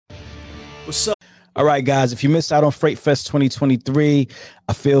What's up? All right, guys, if you missed out on Freight Fest 2023,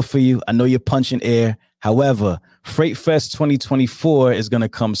 I feel for you. I know you're punching air. However, Freight Fest 2024 is going to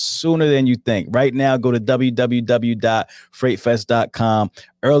come sooner than you think. Right now, go to www.freightfest.com.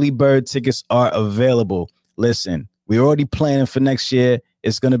 Early bird tickets are available. Listen, we're already planning for next year.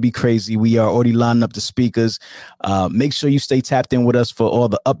 It's going to be crazy. We are already lining up the speakers. Make sure you stay tapped in with us for all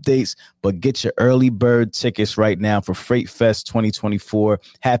the updates, but get your early bird tickets right now for Freight Fest 2024,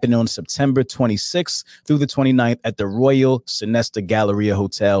 happening on September 26th through the 29th at the Royal Sonesta Galleria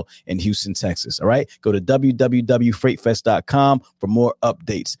Hotel in Houston, Texas. All right. Go to www.freightfest.com for more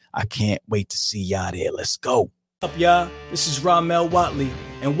updates. I can't wait to see y'all there. Let's go. What's up, y'all? This is Ramel Watley,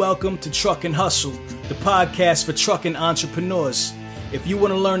 and welcome to Truck and Hustle, the podcast for trucking entrepreneurs. If you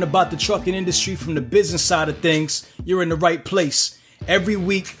want to learn about the trucking industry from the business side of things, you're in the right place. Every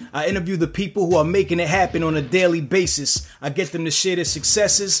week, I interview the people who are making it happen on a daily basis. I get them to share their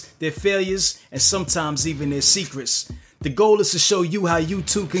successes, their failures, and sometimes even their secrets. The goal is to show you how you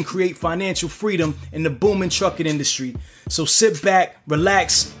too can create financial freedom in the booming trucking industry. So sit back,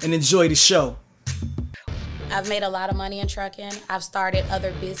 relax, and enjoy the show. I've made a lot of money in trucking. I've started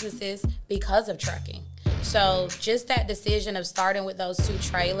other businesses because of trucking. So just that decision of starting with those two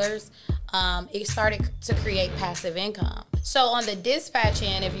trailers, it started to create passive income. So on the dispatch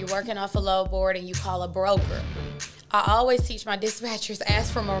end, if you're working off a load board and you call a broker, I always teach my dispatchers,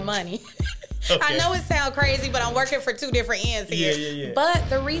 ask for more money. Okay. I know it sounds crazy, but I'm working for two different ends here. Yeah. But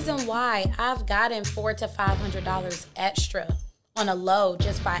the reason why I've gotten $400 to $500 extra on a load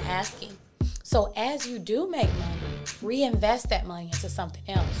just by asking. So as you do make money, reinvest that money into something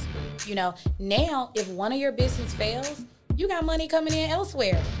else. You know, now if one of your business fails, you got money coming in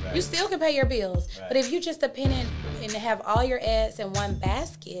elsewhere. Right. You still can pay your bills. Right. But if you just depend and have all your eggs in one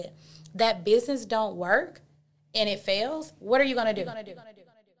basket, that business don't work and it fails, what are you gonna do?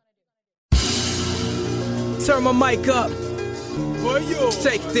 Turn my mic up.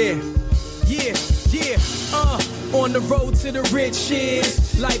 Take there. Yeah. On the road to the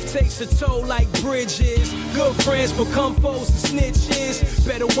riches, life takes a toll like bridges. Good friends become foes and snitches.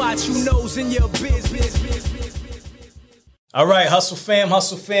 Better watch who knows in your business. All right, Hustle fam,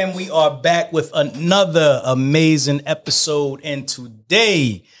 we are back with another amazing episode. And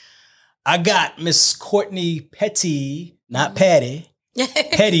today, I got Miss Courtney Petty, not Patty.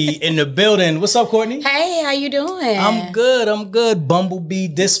 Petty in the building. What's up, Courtney? Hey, how you doing? I'm good. Bumblebee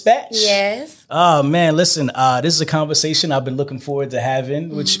Dispatch. Yes. Oh man, listen. This is a conversation I've been looking forward to having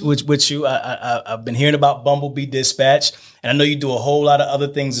with you. I've been hearing about Bumblebee Dispatch, and I know you do a whole lot of other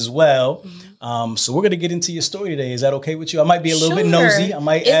things as well. So we're gonna get into your story today. Is that okay with you? I might be a little bit nosy. I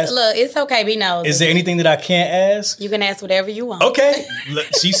might ask. Look, it's okay. Be nosy. Is there anything that I can't ask? You can ask whatever you want. Okay.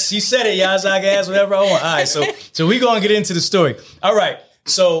 She said it, y'all. So I can ask whatever I want. All right. So we're gonna get into the story. All right.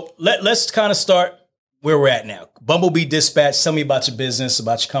 So let's kind of start where we're at now. Bumblebee Dispatch. Tell me about your business,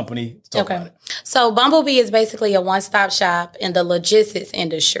 about your company. Talk about it. So Bumblebee is basically a one-stop shop in the logistics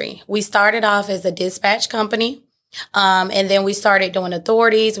industry. We started off as a dispatch company. And then we started doing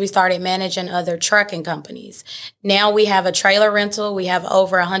authorities. We started managing other trucking companies. Now we have a trailer rental. We have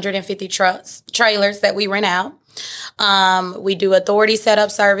over 150 trailers that we rent out. We do authority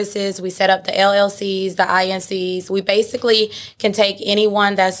setup services. We set up the LLCs, the INCs. We basically can take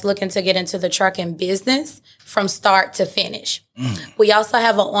anyone that's looking to get into the trucking business from start to finish. We also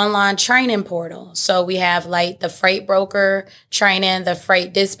have an online training portal. So we have like the freight broker training, the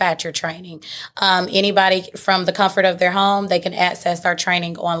freight dispatcher training. Anybody from the comfort of their home, they can access our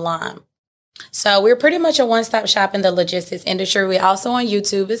training online. So we're pretty much a one-stop shop in the logistics industry. We're also on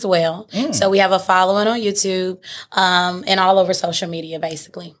YouTube as well. So we have a following on YouTube and all over social media,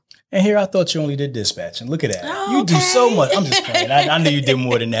 basically. And here I thought you only did dispatch. And look at that. Oh, you do so much. I'm just playing. I knew you did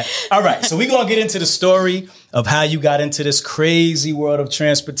more than that. All right. So we're going to get into the story of how you got into this crazy world of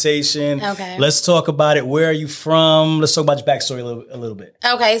transportation. Okay. Let's talk about it. Where are you from? Let's talk about your backstory a little bit.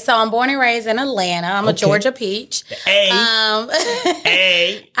 Okay. So I'm born and raised in Atlanta. I'm a Georgia peach. Hey.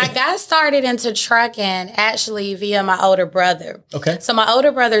 I got started into trucking actually via my older brother. Okay. So my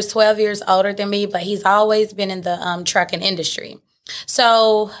older brother is 12 years older than me, but he's always been in the trucking industry.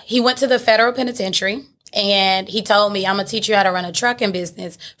 So he went to the federal penitentiary and he told me, I'm going to teach you how to run a trucking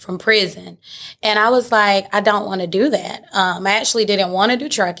business from prison. And I was like, I don't want to do that. I actually didn't want to do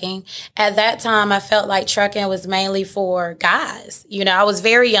trucking. At that time, I felt like trucking was mainly for guys. You know, I was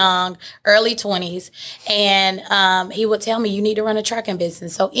very young, early 20s. And he would tell me, you need to run a trucking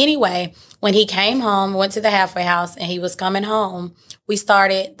business. So anyway, when he came home, went to the halfway house and he was coming home, we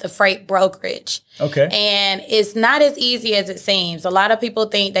started the freight brokerage. Okay. And it's not as easy as it seems. A lot of people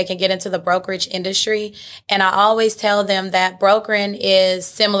think they can get into the brokerage industry And I always tell them that brokering is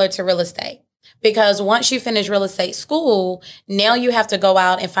similar to real estate. Because once you finish real estate school, now you have to go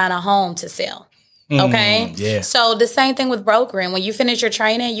out and find a home to sell. Okay. Yeah. So the same thing with brokering. When you finish your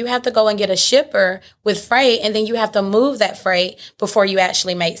training, you have to go and get a shipper with freight, and then you have to move that freight before you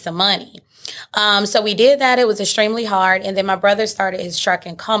actually make some money. So we did that. It was extremely hard. And then my brother started his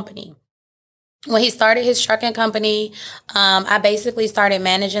trucking company. When he started his trucking company, I basically started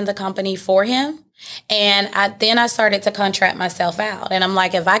managing the company for him. And then I started to contract myself out. And I'm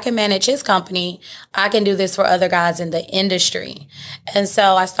like, if I can manage his company, I can do this for other guys in the industry. And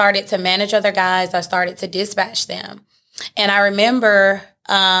so I started to manage other guys. I started to dispatch them. And I remember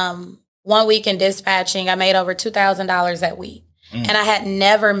 1 week in dispatching, I made over $2,000 that week. And I had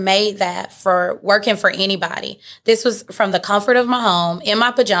never made that for working for anybody. This was from the comfort of my home, in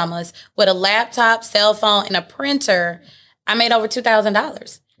my pajamas, with a laptop, cell phone, and a printer. I made over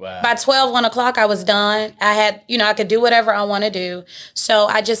 $2,000. Wow. By 1 o'clock, I was done. I had, I could do whatever I want to do. So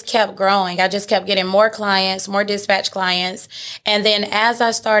I just kept growing. I just kept getting more clients, more dispatch clients. And then as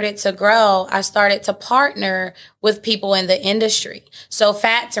I started to grow, I started to partner with people in the industry. So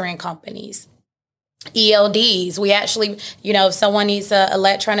factoring companies, ELDs. We actually, if someone needs an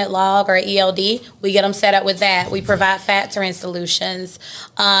electronic log or ELD, we get them set up with that. We provide factoring solutions,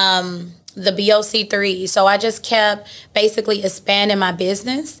 the BOC3. So I just kept basically expanding my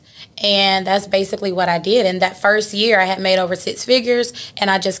business. And that's basically what I did. In that first year, I had made over 6 figures, and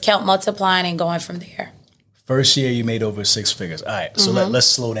I just kept multiplying and going from there. First year, you made over 6 figures. All right, so let's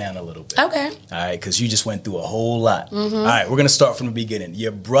slow down a little bit. Okay. All right, because you just went through a whole lot. All right, we're going to start from the beginning.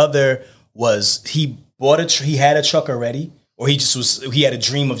 Your brother he had a truck already, or he had a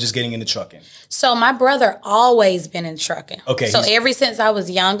dream of just getting into trucking? So my brother always been in trucking. Okay. So ever since I was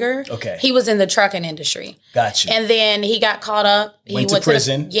younger, he was in the trucking industry. Gotcha. And then he got caught up. He went to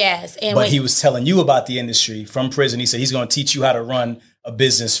prison. Yes. But he was telling you about the industry from prison. He said he's going to teach you how to run a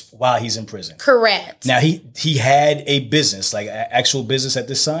business while he's in prison. Correct. Now, he had a business, like an actual business at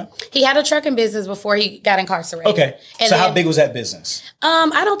this time? He had a trucking business before he got incarcerated. Okay. And so how big was that business?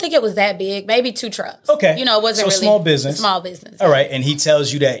 I don't think it was that big. Maybe 2 trucks. Okay. It wasn't really small business. Small business. All right. And he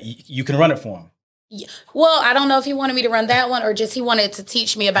tells you that you can run it for him. Yeah. Well, I don't know if he wanted me to run that one or just he wanted to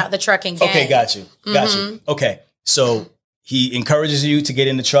teach me about the trucking game. Okay, got you. Okay. So he encourages you to get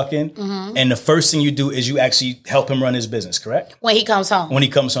into trucking, and the first thing you do is you actually help him run his business, correct? When he comes home. When he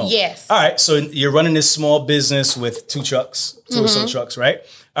comes home. Yes. All right. So you're running this small business with 2 trucks, 2 or so trucks, right?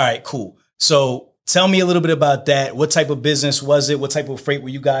 All right, cool. So tell me a little bit about that. What type of business was it? What type of freight were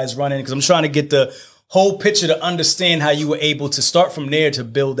you guys running? Because I'm trying to get the whole picture to understand how you were able to start from there to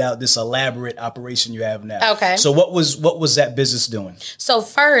build out this elaborate operation you have now. Okay. So what was that business doing? So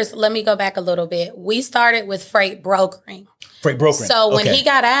first, let me go back a little bit. We started with freight brokering. Freight brokering. So when he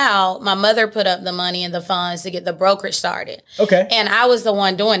got out, my mother put up the money and the funds to get the brokerage started. Okay. And I was the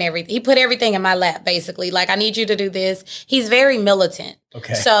one doing everything. He put everything in my lap, basically. Like, I need you to do this. He's very militant.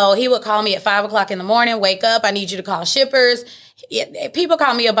 Okay. So he would call me at 5 o'clock in the morning, wake up, I need you to call shippers. People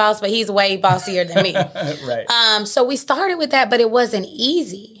call me a boss, but he's way bossier than me. Right. So we started with that, but it wasn't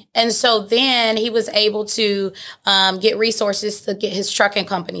easy. And so then he was able to get resources to get his trucking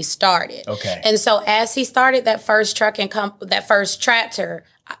company started. Okay. And so as he started that first that first tractor,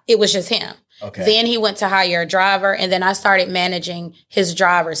 it was just him. Okay. Then he went to hire a driver, and then I started managing his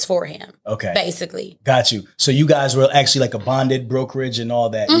drivers for him. Okay. Basically. Got you. So you guys were actually like a bonded brokerage and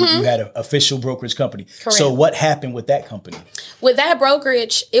all that. You had an official brokerage company. Correct. So what happened with that company? With that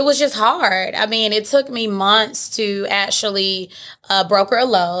brokerage, it was just hard. I mean, it took me months to actually broker a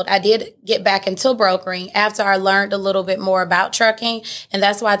load. I did get back into brokering after I learned a little bit more about trucking. And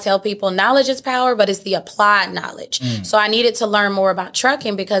that's why I tell people knowledge is power, but it's the applied knowledge. So I needed to learn more about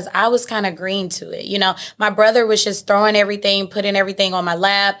trucking because I was kind of green to it. My brother was just throwing everything, putting everything on my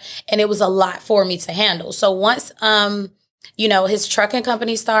lap, and it was a lot for me to handle. So once his trucking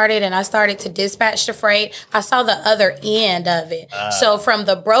company started and I started to dispatch the freight, I saw the other end of it. So from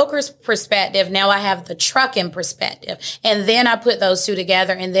the broker's perspective, now I have the trucking perspective. And then I put those two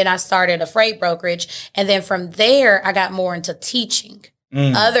together, and then I started a freight brokerage. And then from there, I got more into teaching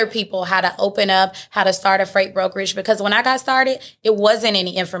other people how to open up, how to start a freight brokerage. Because when I got started, it wasn't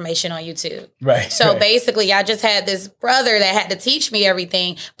any information on YouTube. Right. So basically, I just had this brother that had to teach me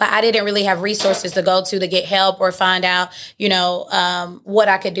everything, but I didn't really have resources to go to get help or find out, what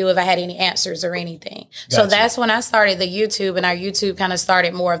I could do if I had any answers or anything. Gotcha. So that's when I started the YouTube, and our YouTube kind of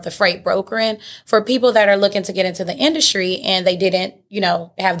started more of the freight brokering for people that are looking to get into the industry and they didn't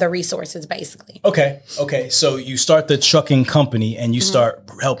have the resources basically. Okay. So you start the trucking company and you start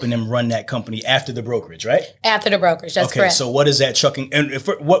helping them run that company after the brokerage, right? After the brokerage, that's correct. So what is that trucking? And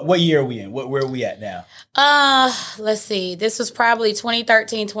what year are we in? Where are we at now? Let's see. This was probably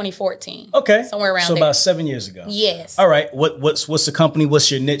 2013, 2014. Okay. Somewhere around so there. about 7 years ago. Yes. All right. What's the company? What's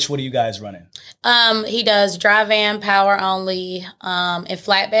your niche? What are you guys running? He does dry van, power only, and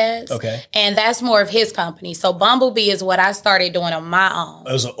flatbeds. Okay. And that's more of his company. So Bumblebee is what I started doing on my own.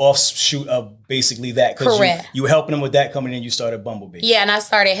 It was an offshoot of basically that. Correct. You were helping them with that company and you started Bumblebee. Yeah, and I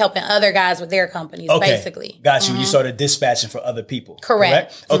started helping other guys with their companies, basically. Got you. You started dispatching for other people.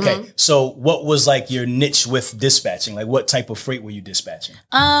 Correct. Okay. So what was like your niche with dispatching? Like what type of freight were you dispatching?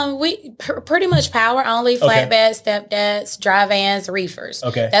 We pretty much power only, flatbeds, stepdads, dry vans, reefers.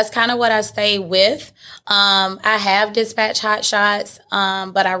 Okay. That's kind of what I stay with. I have dispatch hot shots,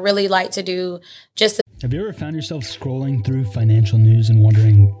 but I really like to do just Have you ever found yourself scrolling through financial news and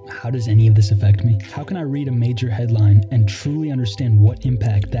wondering, how does any of this affect me? How can I read a major headline and truly understand what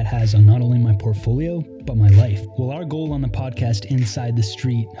impact that has on not only my portfolio, but my life? Well, our goal on the podcast Inside the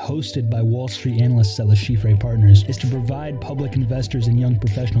Street, hosted by Wall Street analysts at Le Chiffre Partners, is to provide public investors and young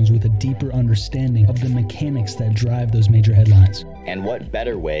professionals with a deeper understanding of the mechanics that drive those major headlines. And what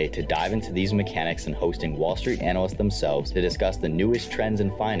better way to dive into these mechanics than hosting Wall Street analysts themselves to discuss the newest trends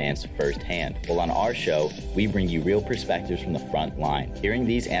in finance firsthand? Well, on our show, we bring you real perspectives from the front line. Hearing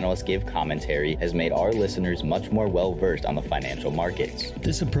these analysts give commentary has made our listeners much more well-versed on the financial markets.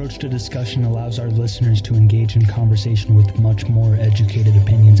 This approach to discussion allows our listeners to engage in conversation with much more educated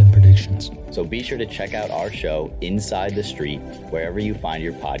opinions and predictions. So be sure to check out our show, Inside the Street, wherever you find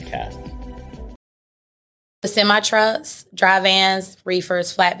your podcasts. the semi-trucks, dry vans,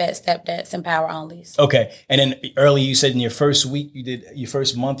 reefers, flatbeds, stepdads, and power onlys. Okay. And then earlier you said in your first week, your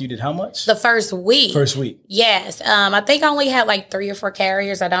first month, you did how much? The first week. First week. Yes. I think I only had like 3 or 4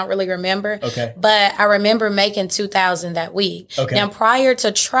 carriers. I don't really remember. Okay. But I remember making $2,000 that week. Okay. Now, prior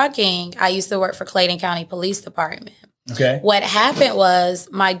to trucking, I used to work for Clayton County Police Department. Okay. What happened was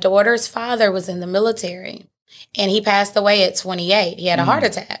my daughter's father was in the military and he passed away at 28. He had a heart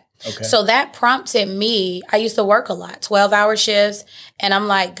attack. Okay. So that prompted me. I used to work a lot, 12-hour shifts. And I'm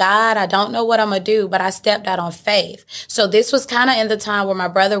like, God, I don't know what I'm going to do, but I stepped out on faith. So this was kind of in the time where my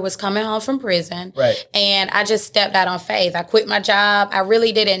brother was coming home from prison. Right. And I just stepped out on faith. I quit my job. I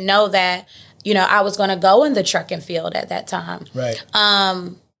really didn't know that, I was going to go in the trucking field at that time. Right.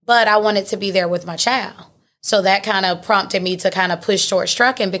 But I wanted to be there with my child. So that kind of prompted me to kind of push towards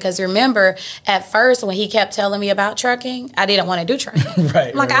trucking because remember, at first when he kept telling me about trucking, I didn't want to do trucking.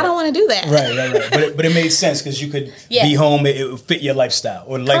 Right. I'm like, I don't want to do that. Right. But it made sense because you could be home. It would fit your lifestyle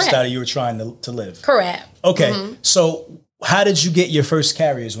or the lifestyle you were trying to live. Correct. Okay. Mm-hmm. So how did you get your first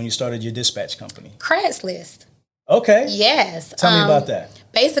carriers when you started your dispatch company? Craigslist. Okay. Yes. Tell me about that.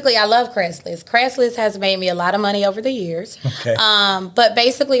 Basically, I love Craigslist. Craigslist has made me a lot of money over the years. Okay. But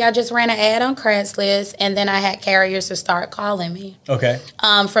basically, I just ran an ad on Craigslist, and then I had carriers to start calling me. Okay.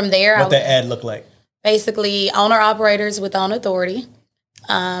 From there, What that ad look like? Basically, owner-operators with own authority.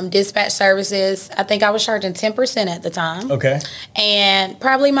 Dispatch services. I think I was charging 10% at the time. Okay. And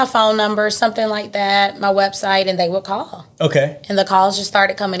probably my phone number, something like that, my website, and they would call. Okay. And the calls just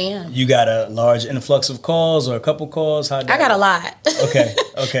started coming in. You got a large influx of calls or a couple calls? I got a lot.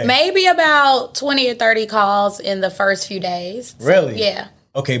 Okay. Maybe about 20 or 30 calls in the first few days. So, really? Yeah.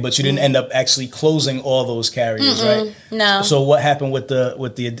 Okay, but you didn't end up actually closing all those carriers, right? No. So what happened with the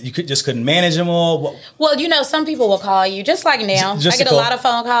you couldn't manage them all? Well, some people will call you just like now. Just I get a a call. lot of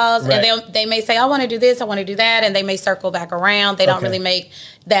phone calls, Right. and they may say, "I want to do this, I want to do that," and they may circle back around. They don't Okay. really make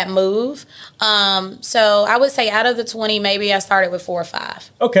that move. So I would say out of the 20, maybe I started with 4 or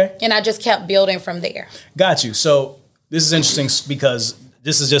 5, Okay, and I just kept building from there. got you. So this is interesting because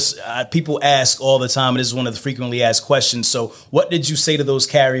this is just people ask all the time, and this is one of the frequently asked questions. So what did you say to those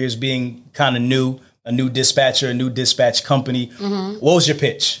carriers being kind of new, a new dispatcher, a new dispatch company? What was your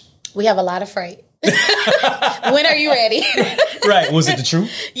pitch? We have a lot of freight. When are you ready? Right. Was it the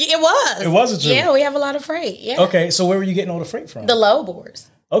truth? It was. It was the truth. Yeah, we have a lot of freight. Yeah. Okay. So where were you getting all the freight from? The low boards.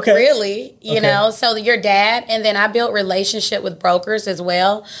 Okay. Really, you Okay. know, so your dad, and then I built relationship with brokers as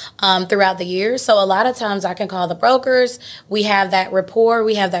well throughout the years. So a lot of times I can call the brokers. We have that rapport.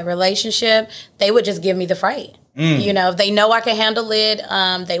 We have that relationship. They would just give me the freight. If they know I can handle it,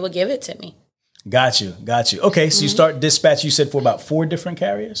 they would give it to me. Got you. Okay. So you start dispatch, you said, for about 4 different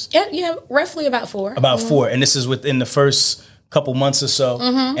carriers? Yeah, roughly about 4. About 4. And this is within the first couple months or so.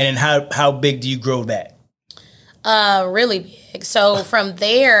 And then how big do you grow that? Really big. So from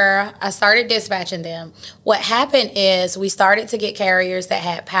there, I started dispatching them. What happened is we started to get carriers that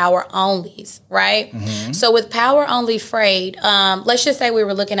had power onlys, right? So with power only freight, let's just say we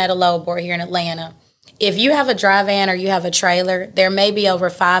were looking at a load board here in Atlanta. If you have a dry van or you have a trailer, there may be over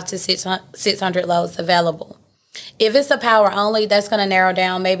 500 to 600 loads available. If it's a power only, that's going to narrow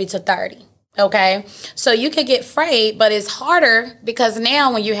down maybe to 30. Okay, so you could get freight, but it's harder because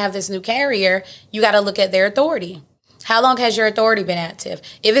now when you have this new carrier, you got to look at their authority. How long has your authority been active?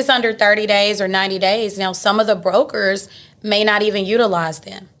 If it's under 30 days or 90 days, now some of the brokers may not even utilize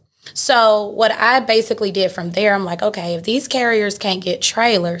them. So what I basically did from there, I'm like, okay, if these carriers can't get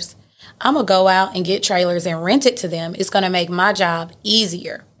trailers, I'm going to go out and get trailers and rent it to them. It's going to make my job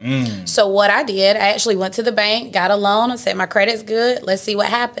easier. So what I did, I actually went to the bank, got a loan, and said, my credit's good. Let's see what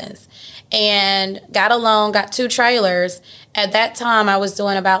happens. And got a loan, got 2 trailers. At that time, I was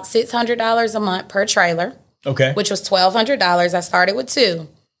doing about $600 a month per trailer, which was $1,200. I started with 2.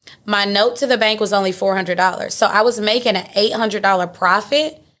 My note to the bank was only $400. So I was making an $800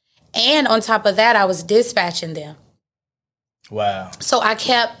 profit. And on top of that, I was dispatching them. Wow. So I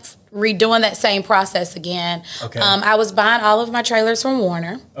kept redoing that same process again. I was buying all of my trailers from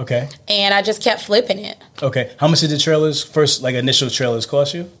Warner. And I just kept flipping it. How much did the trailers, first, like initial trailers,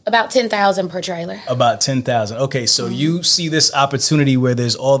 cost you? About $10,000 per trailer. About $10,000. Okay, so you see this opportunity where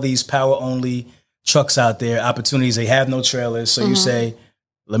there's all these power only trucks out there, opportunities, they have no trailers. So you say,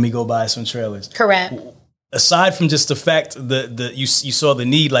 let me go buy some trailers. Correct. Aside from just the fact that you saw the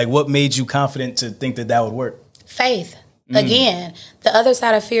need, like what made you confident to think that would work? Faith. Again, the other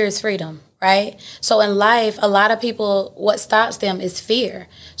side of fear is freedom, right? So in life, a lot of people, what stops them is fear.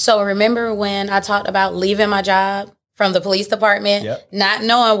 So remember when I talked about leaving my job from the police department, not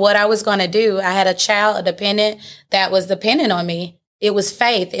knowing what I was going to do. I had a child, a dependent that was dependent on me. It was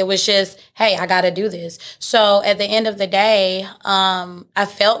faith. It was just, hey, I got to do this. So at the end of the day, I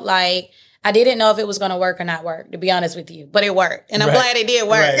felt like I didn't know if it was going to work or not work, to be honest with you, but it worked. And I'm glad it did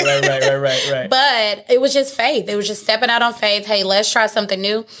work. Right. But it was just faith. It was just stepping out on faith. Hey, let's try something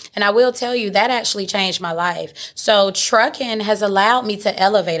new. And I will tell you, that actually changed my life. So trucking has allowed me to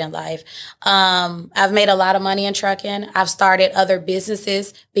elevate in life. I've made a lot of money in trucking. I've started other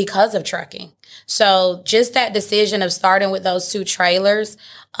businesses because of trucking. So just that decision of starting with those 2 trailers,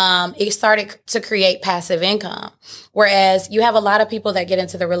 it started to create passive income. Whereas you have a lot of people that get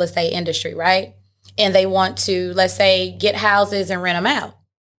into the real estate industry, right? And they want to, let's say, get houses and rent them out.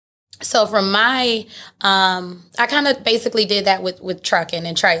 So from my, I kind of basically did that with trucking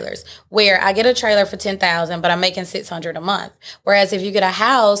and trailers, where I get a trailer for $10,000, but I'm making $600 a month. Whereas if you get a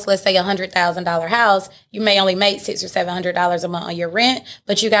house, let's say $100,000 house, you may only make $600 or $700 a month on your rent,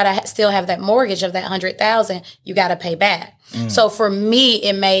 but you gotta still have that mortgage of that $100,000 you gotta pay back. So for me,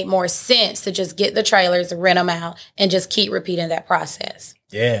 it made more sense to just get the trailers, rent them out, and just keep repeating that process.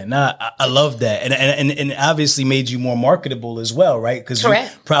 Yeah, I love that. And obviously made you more marketable as well, right? Because you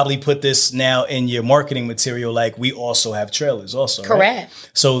probably put this now in your marketing material, like we also have trailers also, Correct. Right?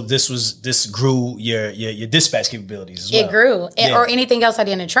 So this grew your dispatch capabilities as well. It grew. Or anything else I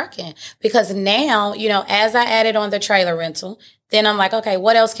did in trucking. Because now, as I added on the trailer rental, then I'm like, okay,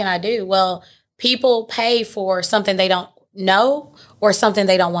 what else can I do? Well, people pay for something they don't know or something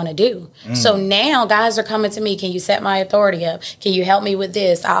they don't want to do. So now guys are coming to me, can you set my authority up? Can you help me with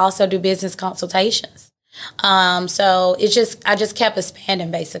this? I also do business consultations. So I just kept expanding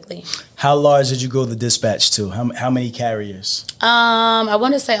basically. How large did you grow the dispatch to? How many carriers? I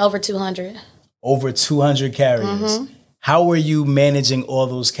want to say over 200. Over 200 carriers. How were you managing all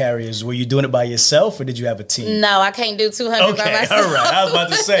those carriers? Were you doing it by yourself or did you have a team? No, I can't do 200 by myself. All right. I was about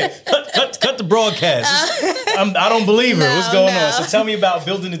to say, cut the broadcast. I don't believe her. What's going on? So tell me about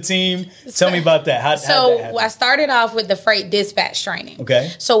building a team. Tell me about that. How that I started off with the freight dispatch training.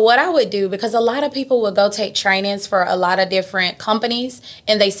 Okay. So what I would do, because a lot of people would go take trainings for a lot of different companies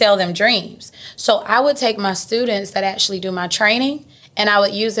and they sell them dreams. So I would take my students that actually do my training and I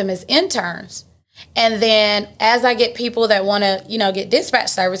would use them as interns. And then as I get people that want to, get dispatch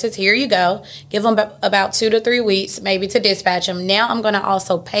services, here you go. Give them about 2 to 3 weeks, maybe to dispatch them. Now I'm going to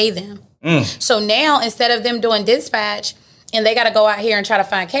also pay them. So now instead of them doing dispatch and they got to go out here and try to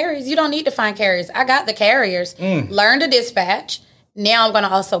find carriers, you don't need to find carriers. I got the carriers. Learn to dispatch. Now I'm going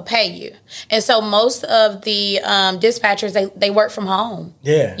to also pay you. And so most of the dispatchers, they work from home.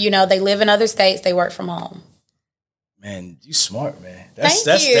 Yeah. They live in other states. They work from home. Man, you smart, man. That's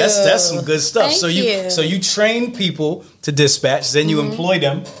Thank you. That's some good stuff. Thank So you train people to dispatch, then you employ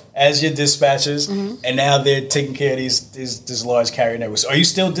them as your dispatchers, and now they're taking care of these large carrier networks. Are you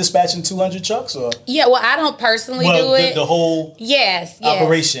still dispatching 200 trucks, or? Yeah, well, I don't personally do it. The whole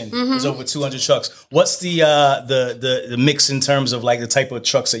operation is over 200 trucks. What's the mix in terms of like the type of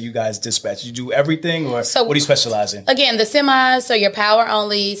trucks that you guys dispatch? You do everything, or what do you specialize in? Again, the semis, so your power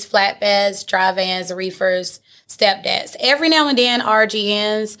onlys, flatbeds, dry vans, reefers, step dads. Every now and then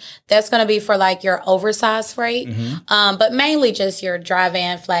RGNs, that's going to be for like your oversized freight, but mainly just your dry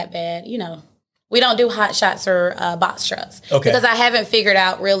van, flatbed, We don't do hot shots or box trucks because I haven't figured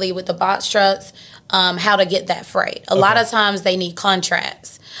out really with the box trucks how to get that freight. A lot of times they need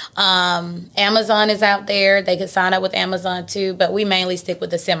contracts. Amazon is out there. They can sign up with Amazon too, but we mainly stick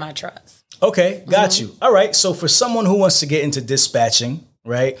with the semi trucks. Okay, got you. All right. So for someone who wants to get into dispatching,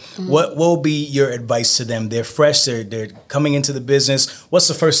 right, what will be your advice to them? They're fresh. They're coming into the business. What's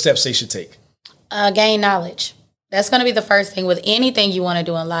the first steps they should take? Gain knowledge. That's going to be the first thing with anything you want to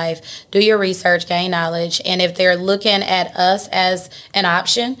do in life. Do your research, gain knowledge. And if they're looking at us as an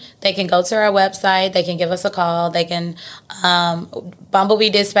option, they can go to our website. They can give us a call. They can,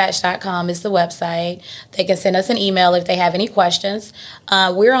 bumblebeedispatch.com is the website. They can send us an email if they have any questions.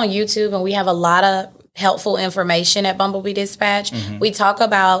 We're on YouTube and we have a lot of helpful information at Bumblebee Dispatch. We talk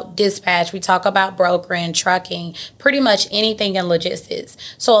about dispatch. We talk about brokering, trucking, pretty much anything in logistics.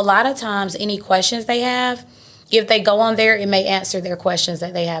 So a lot of times any questions they have, if they go on there, it may answer their questions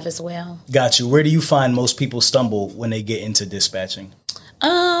that they have as well. Got you. Where do you find most people stumble when they get into dispatching?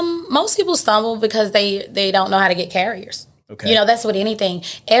 Most people stumble because they don't know how to get carriers. Okay. That's what anything.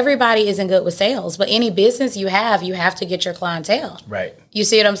 Everybody isn't good with sales, but any business you have to get your clientele. Right. You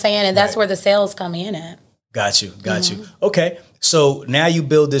see what I'm saying? And that's where the sales come in at. Got you. Okay. So now you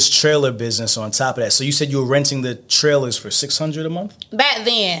build this trailer business on top of that. So you said you were renting the trailers for $600 a month? Back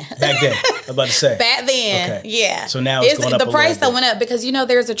then. I was about to say. Back then. Okay. Yeah. So now it's going up the price that went up because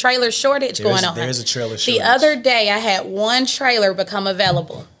there's a trailer shortage going on. There is a trailer shortage. The other day I had one trailer become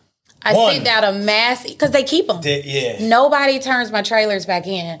available. I sent out a mass because they keep them. Nobody turns my trailers back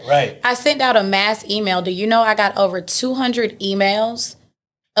in. Right. I sent out a mass email. Do you know I got over 200 emails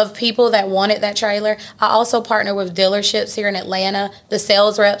of people that wanted that trailer? I also partner with dealerships here in Atlanta. The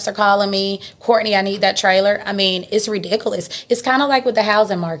sales reps are calling me, Courtney, I need that trailer. I mean, it's ridiculous. It's kind of like with the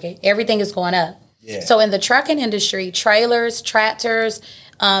housing market. Everything is going up. Yeah. So in the trucking industry, trailers, tractors,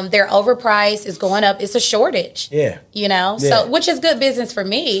 they're overpriced. It's going up. It's a shortage. Yeah. So which is good business for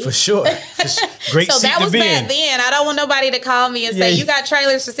me. For sure. Great. So that was back then. I don't want nobody to call me and say you got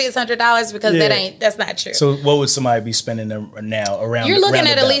trailers for $600 because that's not true. So what would somebody be spending now around? You're looking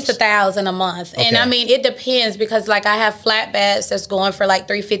at least $1,000 a month, okay. And I mean it depends because like I have flatbeds that's going for like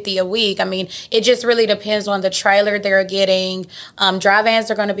 $350 a week. I mean it just really depends on the trailer they're getting. Dry vans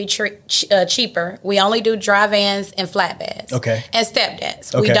are going to be cheaper. We only do dry vans and flatbeds. Okay. And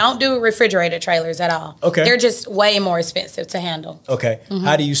stepdads. Okay. We don't do refrigerated trailers at all. Okay. They're just way more expensive to handle. Okay.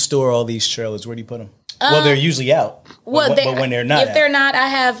 How do you store all these trailers? Where do you put them? Well, they're usually out. But when they're not they're not, I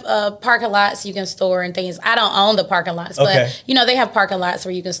have parking lots you can store and things. I don't own the parking lots, but they have parking lots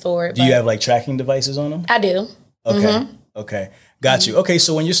where you can store it. Do you have like tracking devices on them? I do. Okay. Okay. Got you. Okay,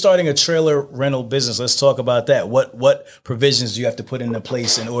 so when you're starting a trailer rental business, let's talk about that. What provisions do you have to put into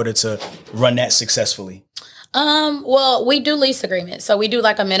place in order to run that successfully? Well, we do lease agreements. So we do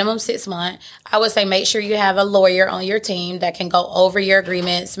like a minimum 6 month. I would say make sure you have a lawyer on your team that can go over your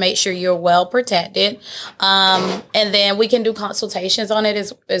agreements, make sure you're well protected. And then we can do consultations on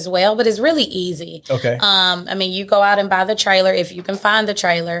it as well, but it's really easy. Okay. I mean, you go out and buy the trailer. If you can find the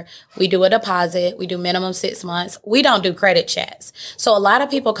trailer, we do a deposit. We do minimum 6 months. We don't do credit checks. So a lot of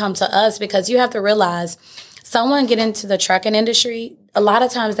people come to us because you have to realize someone get into the trucking industry, a lot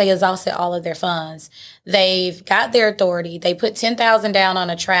of times they exhausted all of their funds. They've got their authority. They put $10,000 down on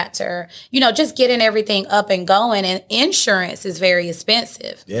a tractor, just getting everything up and going. And insurance is very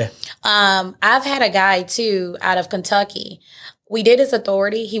expensive. Yeah. I've had a guy too out of Kentucky. We did his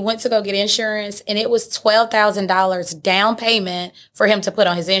authority. He went to go get insurance, and it was $12,000 down payment for him to put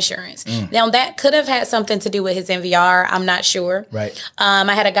on his insurance. Now, that could have had something to do with his MVR. I'm not sure. Right.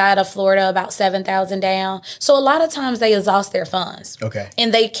 I had a guy out of Florida, about $7,000 down. So a lot of times they exhaust their funds. Okay.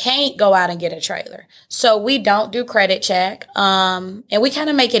 And they can't go out and get a trailer. So we don't do credit check, and we kind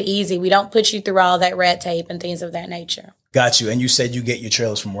of make it easy. We don't put you through all that red tape and things of that nature. Got you. And you said you get your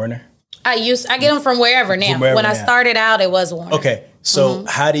trailers from Werner? I get them from wherever now. I started out, it was Warner. Okay, so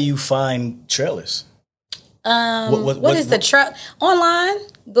how do you find trailers? What is the truck online?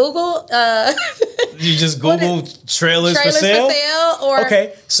 Google. You just Google trailers for sale. Or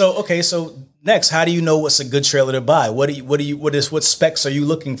okay, so next, how do you know what's a good trailer to buy? What specs are you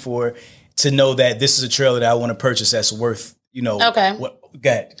looking for to know that this is a trailer that I want to purchase that's worth, Okay. Go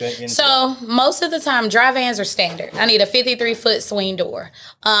ahead. So most of the time, dry vans are standard. I need a 53-foot swing door.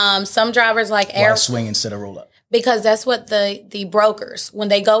 Some drivers like Why swing instead of roll up? because that's what the brokers, when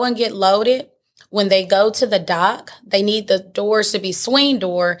they go and get loaded, when they go to the dock, they need the doors to be swing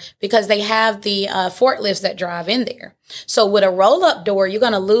door because they have the forklifts that drive in there. So with a roll-up door, you're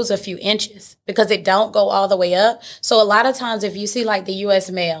going to lose a few inches because it don't go all the way up. So a lot of times if you see like the U.S.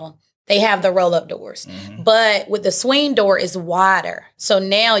 Mail, they have the roll-up doors. Mm-hmm. But with the swing door, it's wider. So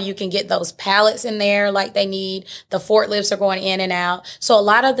now you can get those pallets in there like they need. The forklifts are going in and out. So a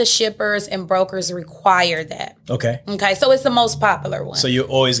lot of the shippers and brokers require that. Okay. So it's the most popular one. So you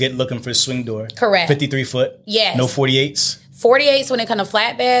always looking for a swing door. Correct. 53 foot? Yes. No 48s? 48s when it comes to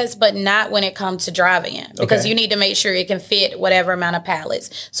flatbeds, but not when it comes to drive-in because you need to make sure it can fit whatever amount of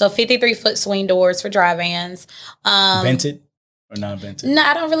pallets. So 53-foot swing doors for drive-ins. Vented or non-vented? No,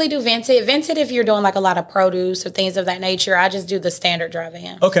 I don't really do vented. Vented if you're doing like a lot of produce or things of that nature. I just do the standard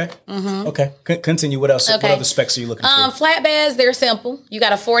drive-in. Okay. Mm-hmm. Okay. Continue. What else? Okay. What other specs are you looking for? Flatbeds, they're simple. You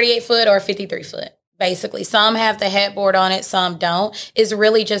got a 48-foot or a 53-foot. Basically, some have the headboard on it, some don't. It's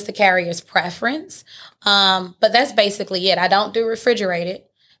really just the carrier's preference. But that's basically it. I don't do refrigerated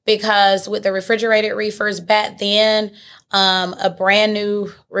because with the refrigerated reefers back then, a brand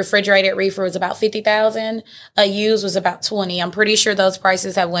new refrigerated reefer was about $50,000. A used was about $20,000. I'm pretty sure those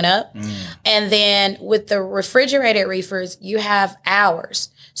prices have went up. And then with the refrigerated reefers, you have hours.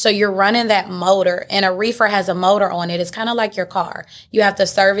 So you're running that motor, and a reefer has a motor on it. It's kind of like your car. You have to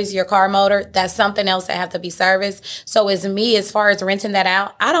service your car motor. That's something else that have to be serviced. So as me, as far as renting that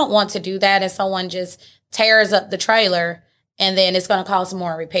out, I don't want to do that and someone just tears up the trailer and then it's going to cost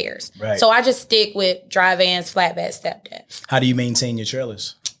more in repairs. Right. So I just stick with dry vans, flatbed, step deck. How do you maintain your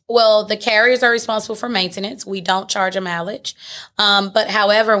trailers? Well, the carriers are responsible for maintenance. We don't charge a mileage. But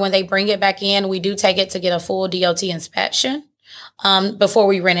however, when they bring it back in, we do take it to get a full DOT inspection before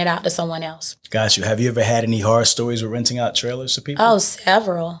we rent it out to someone else. Got you. Have you ever had any horror stories with renting out trailers to people? Oh,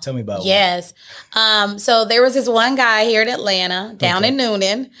 several. Tell me about one. Yes. So there was this one guy here in Atlanta, down in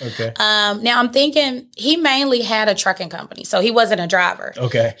Noonan. Okay. Now I'm thinking he mainly had a trucking company, so he wasn't a driver.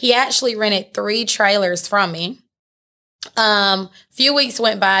 Okay. He actually rented 3 trailers from me. Few weeks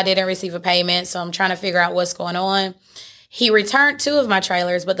went by, I didn't receive a payment, so I'm trying to figure out what's going on. He returned 2 of my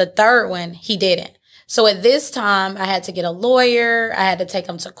trailers, but the third one, he didn't. So at this time, I had to get a lawyer. I had to take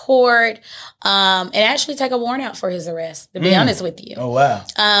him to court and actually take a warrant out for his arrest, to be honest with you. Oh, wow.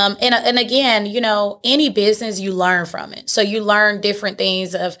 And again, any business, you learn from it. So you learn different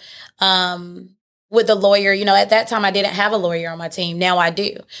things of with the lawyer. At that time, I didn't have a lawyer on my team. Now I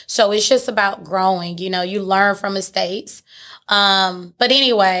do. So it's just about growing. You learn from mistakes. But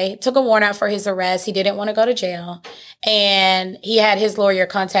anyway, took a warrant out for his arrest. He didn't want to go to jail. And he had his lawyer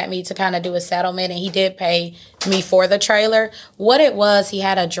contact me to kind of do a settlement. And he did pay me for the trailer. What it was, he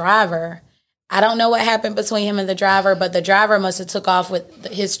had a driver. I don't know what happened between him and the driver, but the driver must have took off with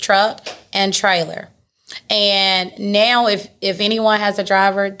his truck and trailer. And now if anyone has a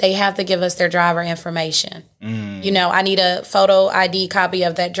driver, they have to give us their driver information. I need a photo ID copy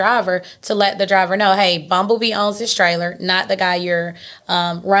of that driver to let the driver know, hey, Bumblebee owns this trailer, not the guy you're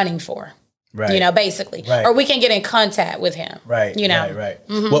running for. Right. Basically. Right. Or we can get in contact with him. Right. Right.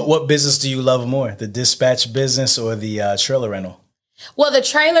 Mm-hmm. What business do you love more, the dispatch business or the trailer rental? Well, the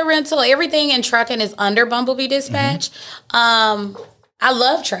trailer rental, everything in trucking is under Bumblebee Dispatch. I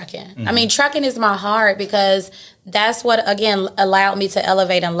love trucking. I mean, trucking is my heart because that's what, again, allowed me to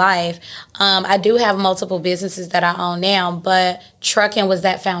elevate in life. I do have multiple businesses that I own now, but trucking was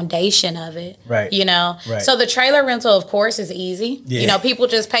that foundation of it. Right. Right. So the trailer rental, of course, is easy. Yeah. People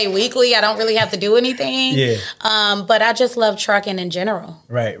just pay weekly. I don't really have to do anything. Yeah. But I just love trucking in general.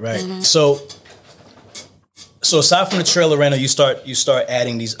 Right. Mm-hmm. So aside from the trailer rental, you start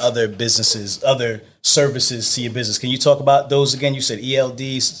adding these other businesses, other services to your business. Can you talk about those again? You said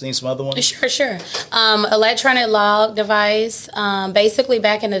ELD, some other ones? Sure. Electronic log device. Basically,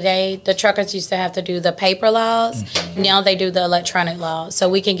 back in the day, the truckers used to have to do the paper logs. Mm-hmm. Now they do the electronic logs. So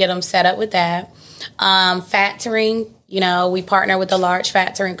we can get them set up with that. Factoring. We partner with a large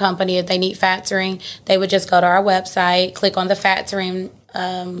factoring company. If they need factoring, they would just go to our website, click on the factoring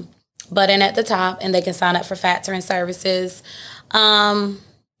button at the top, and they can sign up for factoring services.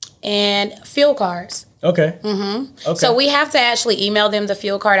 And fuel cards. Okay. Mm-hmm. Okay. So we have to actually email them the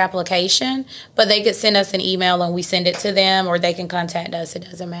fuel card application, but they could send us an email and we send it to them, or they can contact us. It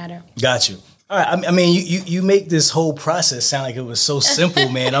doesn't matter. Got you. All right. I mean, you make this whole process sound like it was so simple,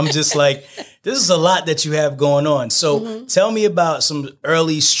 man. I'm just like, This is a lot that you have going on. So tell me about some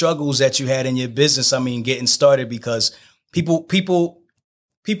early struggles that you had in your business. I mean, getting started, because people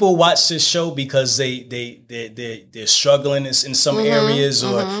watch this show because they're struggling in some areas,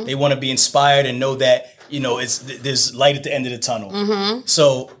 or they want to be inspired and know that, there's light at the end of the tunnel.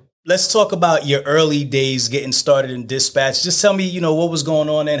 So let's talk about your early days getting started in dispatch. Just tell me, what was going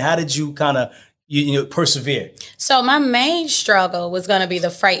on and how did you kind of persevere? So my main struggle was going to be the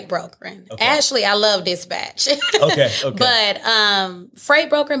freight brokering. Okay. Actually, I love dispatch. Okay. But freight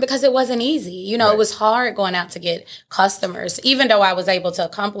brokering, because it wasn't easy. It was hard going out to get customers. Even though I was able to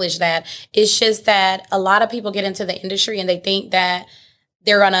accomplish that, it's just that a lot of people get into the industry and they think that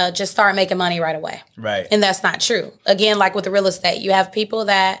they're going to just start making money right away. Right. And that's not true. Again, like with the real estate, you have people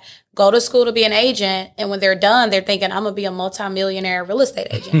that go to school to be an agent, and when they're done, they're thinking, I'm going to be a multimillionaire real estate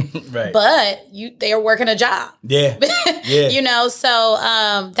agent. Right. But they're working a job. Yeah. Yeah.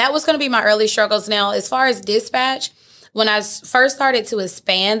 So that was going to be my early struggles. Now, as far as dispatch, when I first started to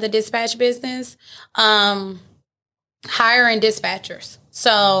expand the dispatch business, hiring dispatchers.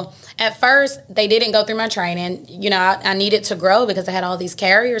 So at first, they didn't go through my training. I needed to grow because I had all these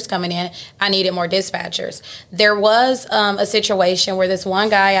carriers coming in. I needed more dispatchers. There was a situation where this one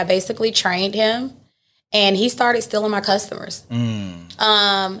guy, I basically trained him, and he started stealing my customers.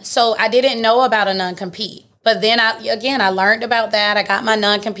 So I didn't know about a non-compete. But then, I learned about that. I got my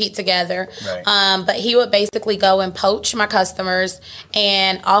non-compete together. Right. But he would basically go and poach my customers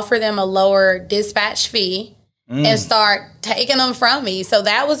and offer them a lower dispatch fee and start taking them from me. So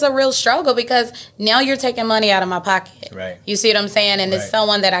that was a real struggle, because now you're taking money out of my pocket. Right. You see what I'm saying? And it's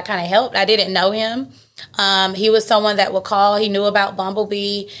someone that I kind of helped. I didn't know him. He was someone that would call. He knew about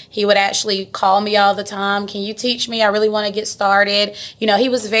Bumblebee. He would actually call me all the time. Can you teach me? I really want to get started. He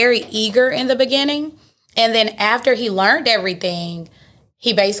was very eager in the beginning. And then after he learned everything,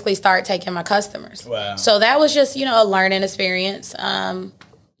 he basically started taking my customers. Wow. So that was just, a learning experience.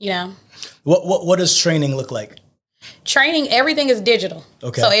 What does training look like? Training, everything is digital.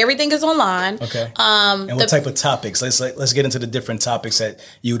 Okay. So everything is online. Okay. And what type of topics? Let's get into the different topics that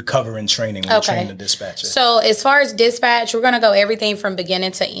you would cover in training when you train the dispatcher. So as far as dispatch, we're going to go everything from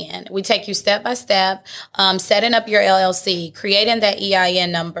beginning to end. We take you step by step, setting up your LLC, creating that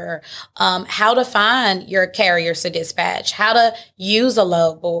EIN number, how to find your carriers to dispatch, how to use a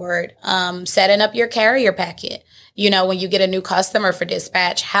load board, setting up your carrier packet. When you get a new customer for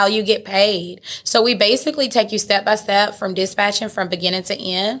dispatch, how you get paid. So we basically take you step by step from dispatching from beginning to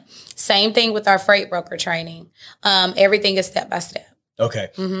end. Same thing with our freight broker training. Everything is step by step. Okay,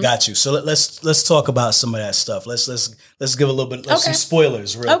 got you. So let's talk about some of that stuff. Let's give a little bit some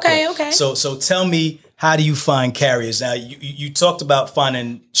spoilers real quick. Okay. So tell me, how do you find carriers? Now you talked about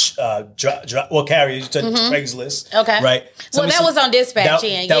finding carriers. You took Craigslist. Okay. Right. Well, that was on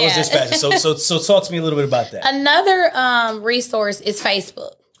dispatching. That was dispatching. So talk to me a little bit about that. Another resource is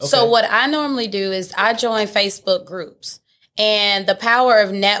Facebook. Okay. So what I normally do is I join Facebook groups. And the power of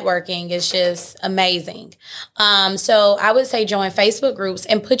networking is just amazing. So I would say join Facebook groups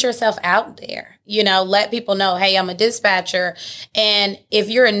and put yourself out there. Let people know, hey, I'm a dispatcher. And if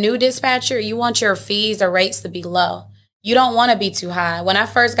you're a new dispatcher, you want your fees or rates to be low. You don't want to be too high. When I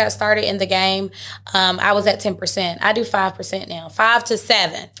first got started in the game, I was at 10%. I do 5% now, 5 to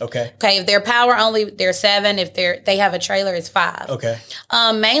 7. Okay. Okay. If they're power only, they're 7. If they have a trailer, it's 5. Okay.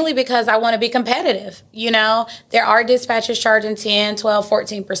 Mainly because I want to be competitive. There are dispatchers charging 10, 12,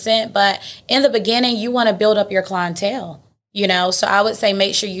 14%, but in the beginning, you want to build up your clientele. So I would say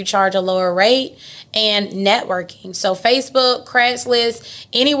make sure you charge a lower rate, and networking. So Facebook, Craigslist,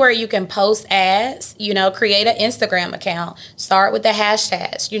 anywhere you can post ads, create an Instagram account, start with the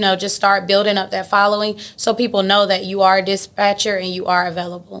hashtags, just start building up that following so people know that you are a dispatcher and you are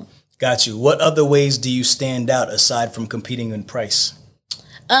available. Got you. What other ways do you stand out aside from competing in price?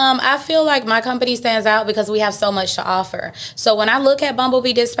 I feel like my company stands out because we have so much to offer. So when I look at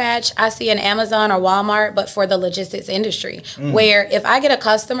Bumblebee Dispatch, I see an Amazon or Walmart, but for the logistics industry, where if I get a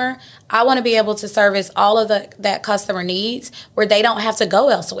customer, I want to be able to service all of that customer needs where they don't have to go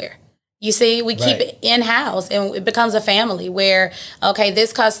elsewhere. You see, we keep it in-house, and it becomes a family where, okay,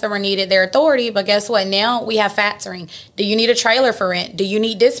 this customer needed their authority, but guess what? Now we have factoring. Do you need a trailer for rent? Do you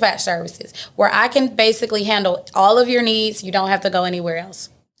need dispatch services? Where I can basically handle all of your needs. You don't have to go anywhere else.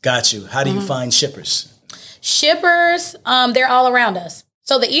 Got you. How do you find shippers? Shippers, they're all around us.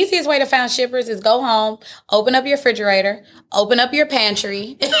 So the easiest way to find shippers is go home, open up your refrigerator, open up your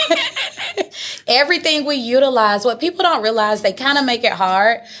pantry. Everything we utilize, what people don't realize, they kind of make it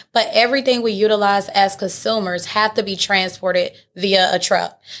hard, but everything we utilize as consumers have to be transported via a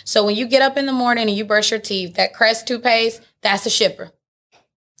truck. So when you get up in the morning and you brush your teeth, that Crest toothpaste, that's a shipper.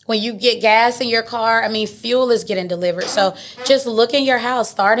 when you get gas in your car, I mean, fuel is getting delivered. So just look in your house,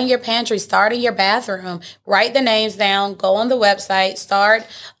 start in your pantry, start in your bathroom, write the names down, go on the website, start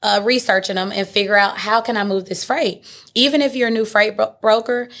researching them and figure out how can I move this freight. Even if you're a new freight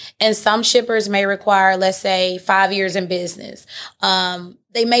broker, and some shippers may require, let's say, 5 years in business.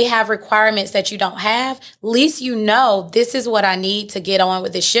 They may have requirements that you don't have. At least you know this is what I need to get on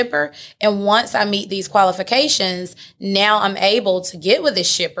with the shipper. And once I meet these qualifications, now I'm able to get with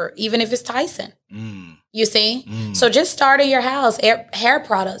this shipper, even if it's Tyson. You see? So just start in your house. Hair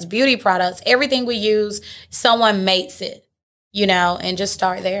products, beauty products, everything we use, someone makes it, and just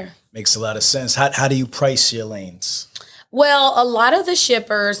start there. Makes a lot of sense. How do you price your lanes? Well, a lot of the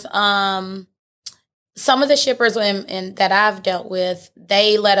shippers, some of the shippers that I've dealt with,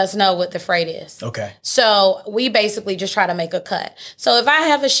 they let us know what the freight is. Okay. So we basically just try to make a cut. So if I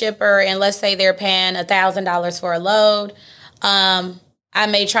have a shipper and let's say they're paying $1,000 for a load, I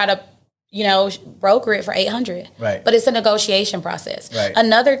may try to, broker it for $800. Right. But it's a negotiation process. Right.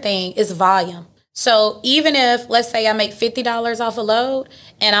 Another thing is volume. So even if, let's say I make $50 off a load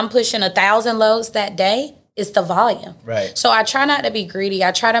and I'm pushing 1,000 loads that day, it's the volume. Right. So I try not to be greedy.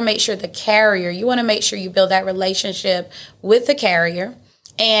 I try to make sure the carrier, you want to make sure you build that relationship with the carrier.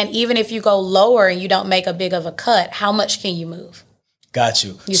 And even if you go lower and you don't make a big of a cut, how much can you move? Got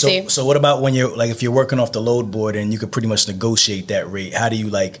you. You see? So what about when you're if you're working off the load board and you could pretty much negotiate that rate? How do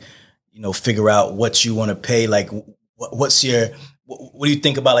you figure out what you want to pay? What do you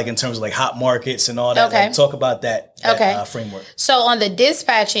think about in terms of hot markets and all that? Okay. Talk about that framework. So on the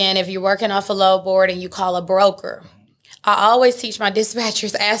dispatch end, if you're working off a load board and you call a broker, I always teach my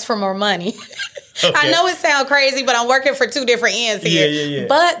dispatchers ask for more money. Okay. I know it sounds crazy, but I'm working for two different ends here. Yeah.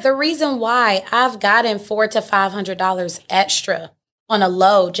 But the reason why I've gotten $400 to $500 extra on a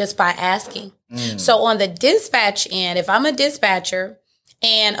load just by asking. So on the dispatch end, if I'm a dispatcher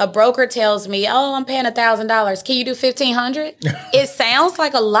and a broker tells me, oh, I'm paying $1,000. Can you do $1,500? It sounds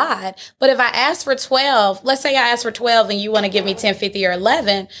like a lot. But if I ask for 12, let's say I ask for 12 and you want to give me 10, 50 or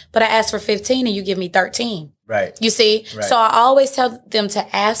 11, but I ask for 15 and you give me 13. Right. You see? Right. So I always tell them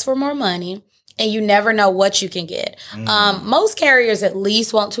to ask for more money and you never know what you can get. Most carriers at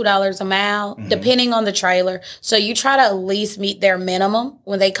least want $2 a mile, depending on the trailer. So you try to at least meet their minimum.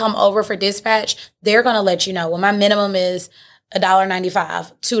 When they come over for dispatch, they're going to let you know, well, my minimum is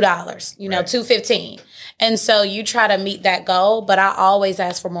 $1.95, $2, $2.15. And so you try to meet that goal, but I always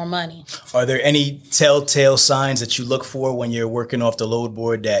ask for more money. Are there any telltale signs that you look for when you're working off the load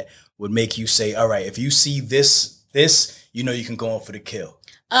board that would make you say, all right, if you see this, you can go on for the kill?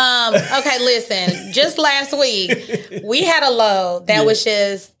 Okay, listen, just last week, we had a load that was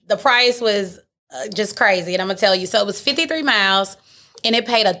just, the price was just crazy. And I'm going to tell you, so it was 53 miles. And it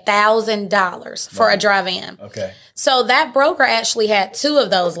paid $1,000 for a drive-in. Okay. So that broker actually had two of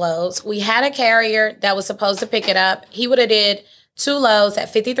those loads. We had a carrier that was supposed to pick it up. He would have did two loads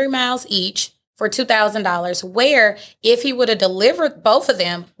at 53 miles each for $2,000, where if he would have delivered both of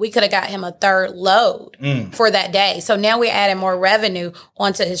them, we could have got him a third load for that day. So now we're adding more revenue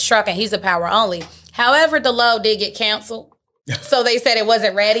onto his truck, and he's a power only. However, the load did get canceled. So they said it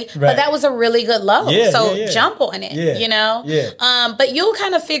wasn't ready, but that was a really good load. Jump on it, But you'll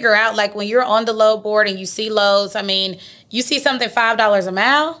kind of figure out, when you're on the load board and you see loads, you see something $5 a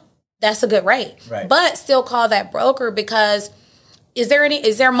mile, that's a good rate. Right. But still call that broker, because is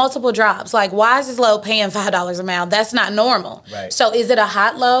there multiple drops? Why is this load paying $5 a mile? That's not normal. Right. So is it a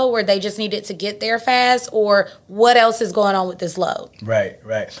hot load where they just needed to get there fast, or what else is going on with this load? Right.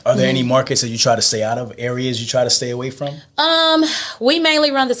 Are there any markets that you try to stay out of, areas you try to stay away from? We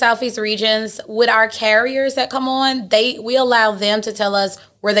mainly run the Southeast regions. With our carriers that come on, we allow them to tell us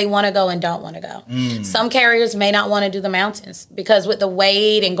where they want to go and don't want to go. Some carriers may not want to do the mountains, because with the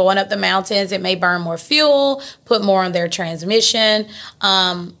weight and going up the mountains, it may burn more fuel, put more on their transmission.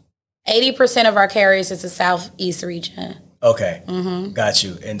 80% of our carriers is the Southeast region. Okay. Got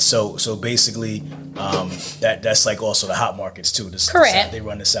you. And so basically, that's also the hot markets too. Correct. They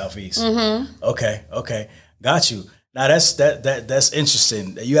run the Southeast. Okay. Got you. Now that's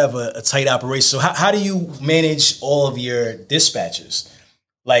interesting. You have a tight operation. So how do you manage all of your dispatchers?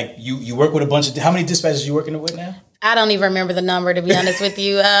 You work with a bunch of, how many dispatchers are you working with now? I don't even remember the number, to be honest with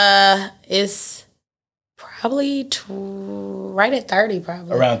you. It's probably right at 30,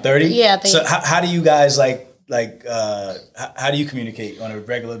 probably. Around 30? Yeah, I think. So how do you guys how do you communicate on a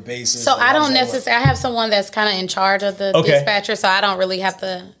regular basis? So I don't necessarily, I have someone that's kind of in charge of the dispatcher, so I don't really have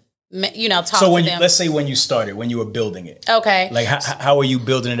to talk So to them. let's say when you started, when you were building it. Okay. Like how are you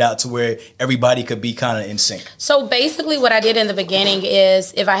building it out to where everybody could be kind of in sync? So basically what I did in the beginning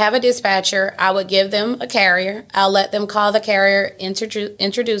is if I have a dispatcher, I would give them a carrier. I'll let them call the carrier,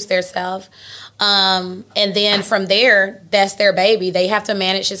 introduce themselves. And then from there, that's their baby. They have to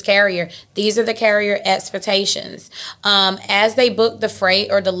manage this carrier. These are the carrier expectations. As they book the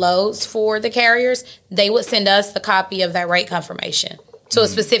freight or the loads for the carriers, they would send us the copy of that rate confirmation to a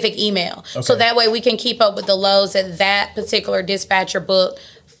specific email. Okay. So that way we can keep up with the loads that particular dispatcher booked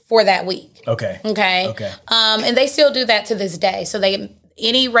for that week. Okay. And they still do that to this day. So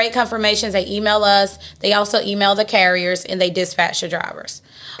any rate confirmations, they email us. They also email the carriers and they dispatch the drivers.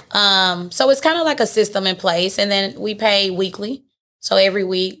 So it's kind of like a system in place. And then we pay weekly. So every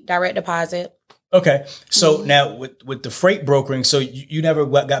week, direct deposit. Okay. So now with the freight brokering, so you never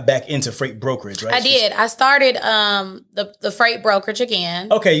got back into freight brokerage, right? I did. I started the freight brokerage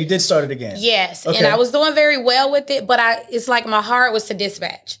again. Okay, you did start it again. Yes. Okay. And I was doing very well with it, but it's like my heart was to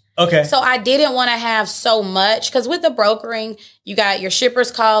dispatch. Okay. So I didn't want to have so much because with the brokering, you got your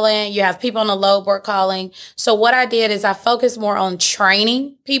shippers calling, you have people on the load board calling. So what I did is I focused more on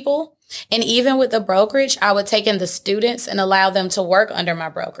training people. And even with the brokerage, I would take in the students and allow them to work under my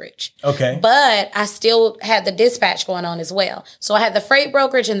brokerage. Okay. But I still had the dispatch going on as well. So I had the freight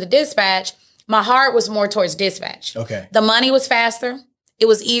brokerage and the dispatch. My heart was more towards dispatch. Okay. The money was faster. It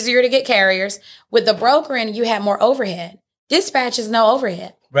was easier to get carriers. With the brokering, you had more overhead. Dispatch is no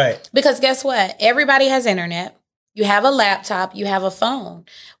overhead. Right. Because guess what? Everybody has internet. You have a laptop. You have a phone.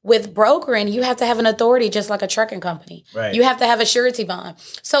 With brokering, you have to have an authority just like a trucking company. Right. You have to have a surety bond.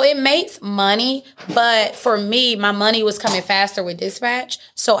 So it makes money, but for me, my money was coming faster with dispatch.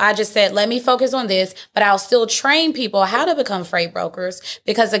 So I just said, let me focus on this, but I'll still train people how to become freight brokers.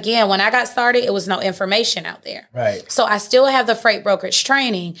 Because again, when I got started, it was no information out there. Right. So I still have the freight brokerage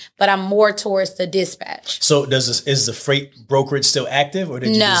training, but I'm more towards the dispatch. So is the freight brokerage still active or did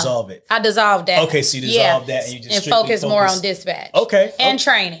you dissolve it? I dissolved that. Okay, so you dissolved that and you just focus more on dispatch. Okay. And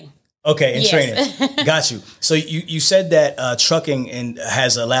training. Okay, and Yes. training. Got you. So you said that trucking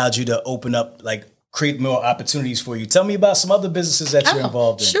has allowed you to open up, like create more opportunities for you. Tell me about some other businesses that you're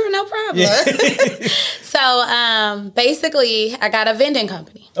involved in. Sure, no problem. Yeah. So basically, I got a vending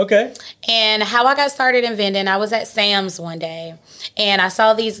company. Okay. And how I got started in vending, I was at Sam's one day, and I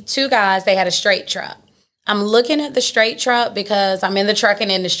saw these two guys. They had a straight truck. I'm looking at the straight truck because I'm in the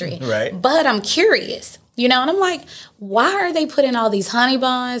trucking industry. Right. But I'm curious. And I'm like, why are they putting all these honey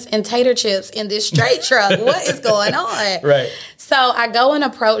buns and tater chips in this straight truck? What is going on? Right. So I go and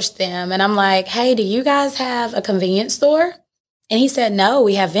approach them and I'm like, hey, do you guys have a convenience store? And he said, no,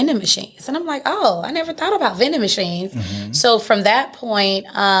 we have vending machines. And I'm like, oh, I never thought about vending machines. Mm-hmm. So from that point,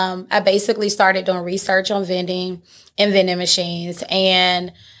 I basically started doing research on vending and vending machines.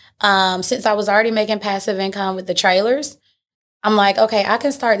 And since I was already making passive income with the trailers, I'm like, okay, I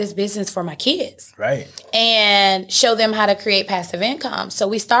can start this business for my kids. Right. And show them how to create passive income. So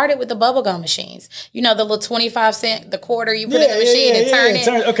we started with the bubblegum machines. The little 25 cent, the quarter you put in the machine and turn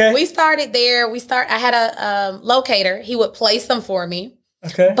it. Okay. We started there. I had a locator. He would place them for me.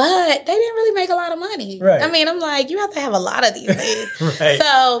 Okay. But they didn't really make a lot of money. Right. I mean, I'm like, you have to have a lot of these things. Right.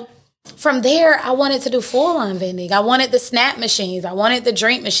 So from there, I wanted to do full-on vending. I wanted the snap machines. I wanted the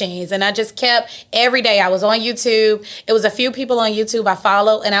drink machines. And I just kept, every day I was on YouTube. It was a few people on YouTube I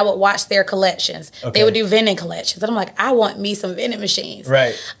follow, and I would watch their collections. Okay. They would do vending collections. And I'm like, I want me some vending machines.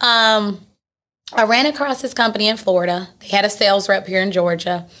 Right. I ran across this company in Florida. They had a sales rep here in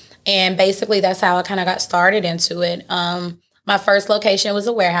Georgia. And basically, that's how I kind of got started into it. My first location was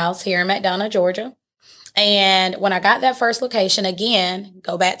a warehouse here in McDonough, Georgia. And when I got that first location, again,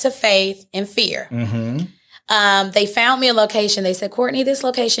 go back to faith and fear. Mm-hmm. They found me a location. They said, Courtney, this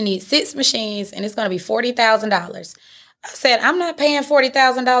location needs 6 machines and it's going to be $40,000. I said, I'm not paying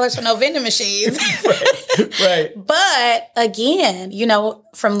 $40,000 for no vending machines. Right. But again,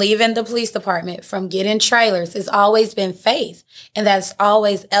 from leaving the police department, from getting trailers, it's always been faith. And that's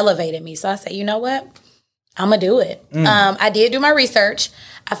always elevated me. So I said, you know what? I'm going to do it. I did do my research.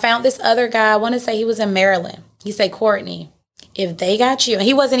 I found this other guy. I want to say he was in Maryland. He said, Courtney, if they got you, and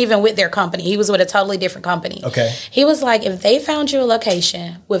he wasn't even with their company. He was with a totally different company. Okay. He was like, if they found you a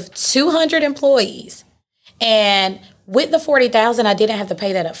location with 200 employees and with the $40,000, I didn't have to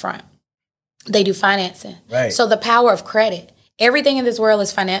pay that up front. They do financing. Right. So the power of credit, everything in this world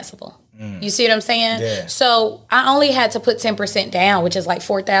is financeable. You see what I'm saying? Yeah. So I only had to put 10% down, which is like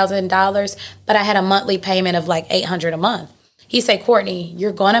 $4,000, but I had a monthly payment of like $800 a month. He said, Courtney,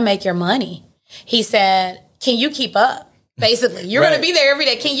 you're going to make your money. He said, can you keep up? Basically, you're going to be there every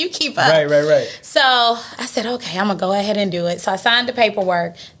day. Can you keep up? Right. So I said, okay, I'm going to go ahead and do it. So I signed the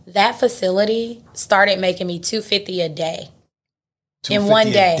paperwork. That facility started making me $250 a day. In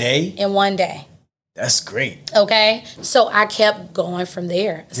one day. In one day. That's great. Okay. So I kept going from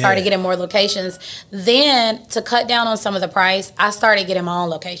there. Started getting more locations. Then to cut down on some of the price, I started getting my own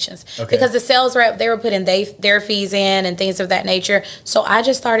locations. Because the sales rep, they were putting their fees in and things of that nature. So I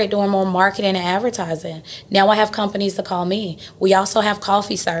just started doing more marketing and advertising. Now I have companies to call me. We also have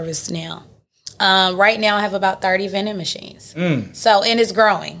coffee service now. Right now I have about 30 vending machines. So, and it's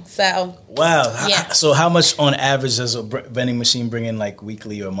growing. So. Wow. Yeah. So how much on average does a vending machine bring in, like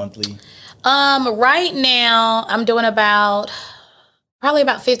weekly or monthly? Right now I'm doing probably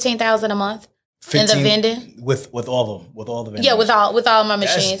about 15,000 a month in the vending. With all the vending. Yeah, with all my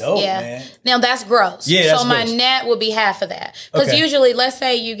machines. That's dope, yeah. Man. Now that's gross. Yeah, that's so my gross. net would be half of that. Because usually, let's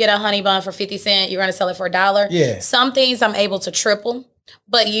say you get a honey bun for 50 cents, you're gonna sell it for $1. Yeah. Some things I'm able to triple.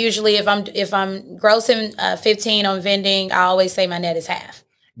 But usually if I'm grossing 15 on vending, I always say my net is half.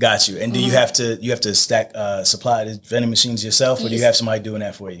 Got you. And do you have to stack supply the vending machines yourself, or do you have somebody doing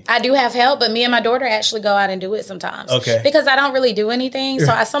that for you? I do have help, but me and my daughter actually go out and do it sometimes. Okay. Because I don't really do anything,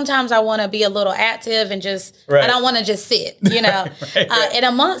 so sometimes I want to be a little active and just I don't want to just sit, you know. And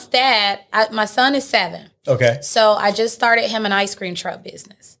amongst that, my son is 7. Okay. So I just started him an ice cream truck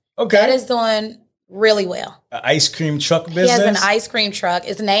business. Okay. That is doing really well. An ice cream truck business? He has an ice cream truck.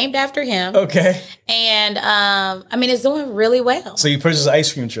 It's named after him. Okay. And, it's doing really well. So you purchased an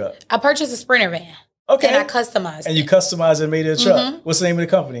ice cream truck? I purchased a Sprinter van. Okay. And I customized it. And you customized it and made it a truck. What's the name of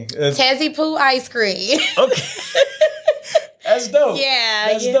the company? Tezzy Poo Ice Cream. Okay. That's dope. Yeah.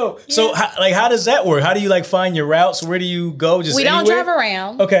 That's dope. Yeah. So how does that work? How do you find your routes? Where do you go? Just we anywhere? don't drive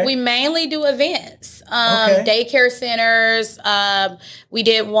around. Okay. We mainly do events. Daycare centers. We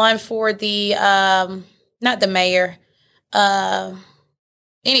did one for the, not the mayor.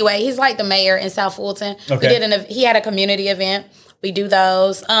 Anyway, he's like the mayor in South Fulton. Okay. He had a community event. We do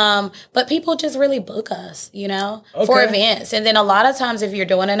those. But people just really book us, for events. And then a lot of times if you're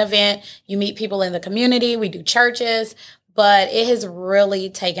doing an event, you meet people in the community. We do churches. But it has really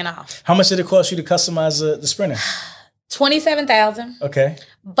taken off. How much did it cost you to customize the Sprinter? $27,000. Okay.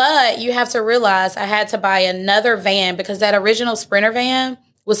 But you have to realize I had to buy another van because that original Sprinter van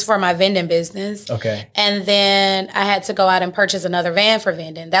was for my vending business. Okay. And then I had to go out and purchase another van for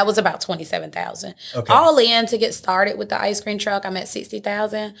vending. That was about $27,000. Okay. All in to get started with the ice cream truck, I'm at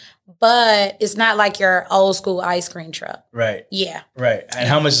 $60,000. But it's not like your old school ice cream truck. Right. Yeah. Right. And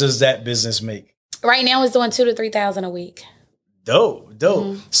how much does that business make? Right now it's doing $2,000 to $3,000 a week. Dope.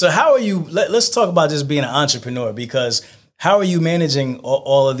 So how are you, let's talk about just being an entrepreneur, because how are you managing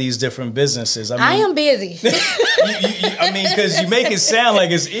all of these different businesses? I am busy. Because you make it sound like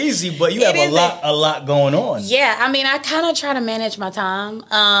it's easy, but you have a lot going on. Yeah, I kind of try to manage my time,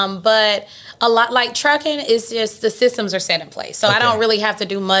 but a lot like trucking is just the systems are set in place, so I don't really have to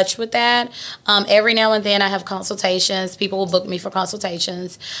do much with that. Every now and then I have consultations. People will book me for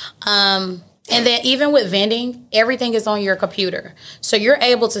consultations. And then even with vending, everything is on your computer. So you're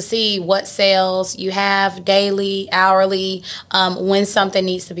able to see what sales you have daily, hourly, when something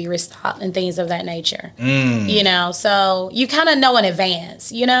needs to be restocked and things of that nature. So you kind of know in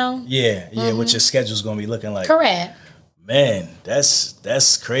advance, Yeah, what your schedule's going to be looking like. Correct. Man,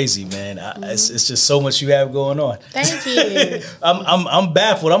 that's crazy, man. It's just so much you have going on. Thank you. I'm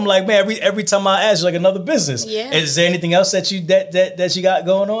baffled. I'm like, man, every time I ask you, like another business. Yeah. Is there anything else that you got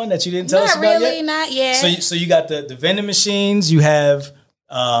going on that you didn't tell us about yet? Not yet. So you got the vending machines. You have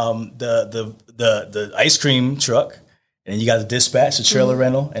the ice cream truck, and you got the dispatch, the trailer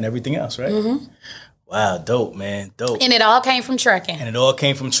rental, and everything else, right? Mm-hmm. Wow, dope, man, dope. And it all came from trucking.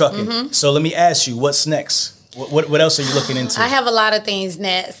 So let me ask you, what's next? What else are you looking into? I have a lot of things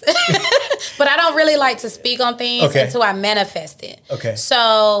next, but I don't really like to speak on things until I manifest it. Okay.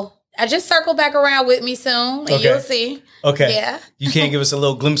 So I just circle back around with me soon, and you'll see. Okay. Yeah. You can't give us a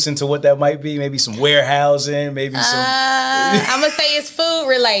little glimpse into what that might be? Maybe some warehousing, maybe some... I'm going to say it's food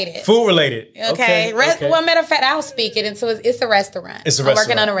related. Food related. Okay. Well, matter of fact, I'll speak it into it's a restaurant. It's a restaurant. I'm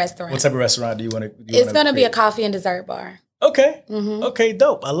working on a restaurant. What type of restaurant do you want to It's going to be a coffee and dessert bar. Okay. Mm-hmm. Okay,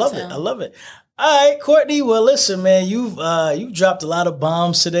 dope. I love it. All right, Courtney. Well, listen, man, you've dropped a lot of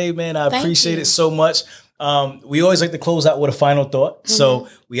bombs today, man. I appreciate it so much. We always like to close out with a final thought. Mm-hmm. So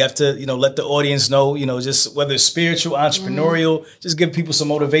we have to, let the audience know, just whether it's spiritual, entrepreneurial, just give people some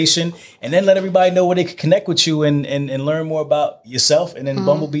motivation, and then let everybody know where they can connect with you and learn more about yourself and then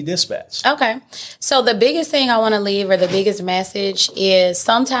Bumblebee Dispatch. Okay. So the biggest thing I want to leave, or the biggest message, is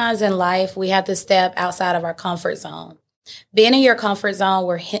sometimes in life we have to step outside of our comfort zone. Being in your comfort zone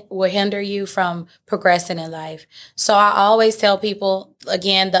will hinder you from progressing in life. So I always tell people,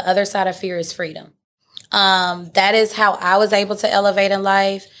 again, the other side of fear is freedom. That is how I was able to elevate in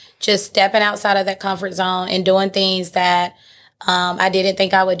life, just stepping outside of that comfort zone and doing things that I didn't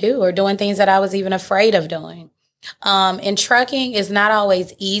think I would do, or doing things that I was even afraid of doing. And trucking is not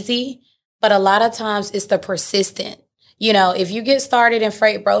always easy, but a lot of times it's the persistent. You know, if you get started in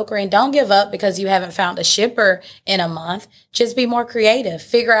freight brokering, don't give up because you haven't found a shipper in a month. Just be more creative.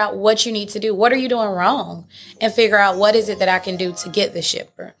 Figure out what you need to do. What are you doing wrong? And figure out what is it that I can do to get the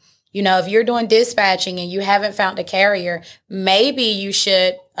shipper. You know, if you're doing dispatching and you haven't found a carrier, maybe you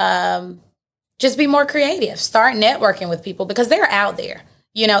should just be more creative. Start networking with people because they're out there.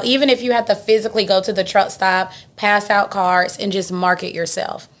 You know, even if you have to physically go to the truck stop, pass out cards, and just market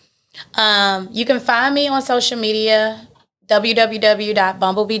yourself. You can find me on social media,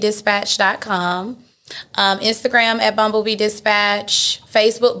 www.bumblebeedispatch.com, Instagram at Bumblebee Dispatch,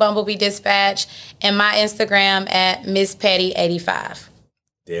 Facebook Bumblebee Dispatch, and my Instagram at Miss Petty85.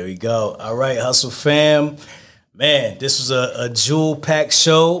 There we go. All right, Hustle fam. Man, this was a jewel-packed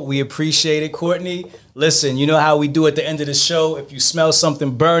show. We appreciate it, Courtney. Listen, you know how we do at the end of the show. If you smell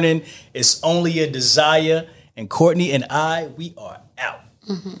something burning, it's only a desire. And Courtney and I, we are out.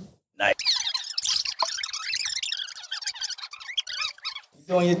 Mm-hmm. Nice.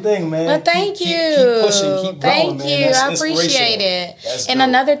 You're doing your thing, man. Well, thank you. Keep pushing, keep growing, man. Thank you. I appreciate it. And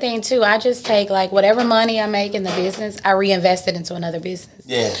another thing, too, I just take, like, whatever money I make in the business, I reinvest it into another business.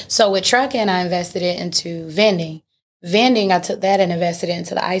 Yeah. So with trucking, I invested it into vending. I took that and invested it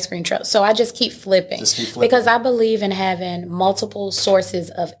into the ice cream truck. So I just keep flipping. Because I believe in having multiple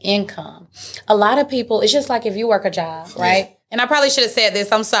sources of income. A lot of people, it's just like if you work a job, right? Yeah. And I probably should have said this.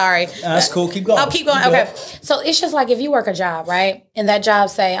 I'm sorry. That's cool. Keep going. I'll keep going. Okay. So it's just like if you work a job, right? And that job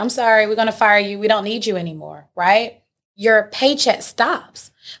say, I'm sorry, we're going to fire you. We don't need you anymore, right? Your paycheck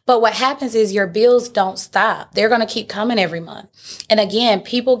stops. But what happens is your bills don't stop. They're going to keep coming every month. And again,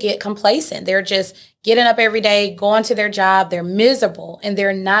 people get complacent. They're just getting up every day, going to their job. They're miserable and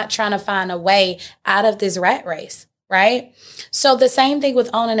they're not trying to find a way out of this rat race, right? So the same thing with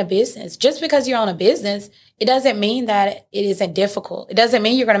owning a business. Just because you own a business, it doesn't mean that it isn't difficult. It doesn't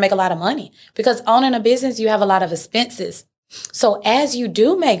mean you're going to make a lot of money because owning a business, you have a lot of expenses. So as you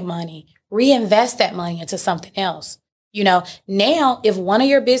do make money, reinvest that money into something else. You know, now if one of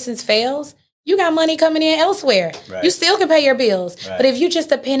your business fails, you got money coming in elsewhere. Right. You still can pay your bills. Right. But if you just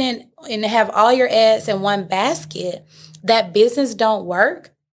dependent and have all your eggs in one basket, that business don't work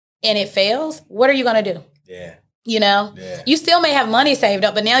and it fails, what are you going to do? Yeah. You know, You still may have money saved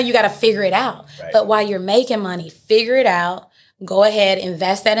up, but now you got to figure it out. Right. But while you're making money, figure it out. Go ahead,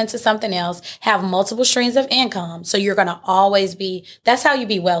 invest that into something else, have multiple streams of income. So you're going to always be, that's how you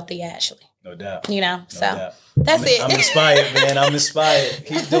be wealthy, actually. No doubt. You know, no so doubt. That's it. I'm inspired, man. I'm inspired.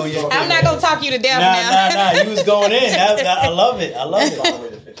 Keep doing your thing. I'm not going to talk you to death now. Nah. You was going in. I love it.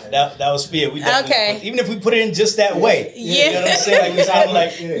 That was fair. We okay. Even if we put it in just that way. Yeah. You know what I'm saying?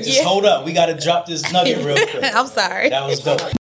 Like, just hold up. We got to drop this nugget real quick. I'm sorry. That was dope.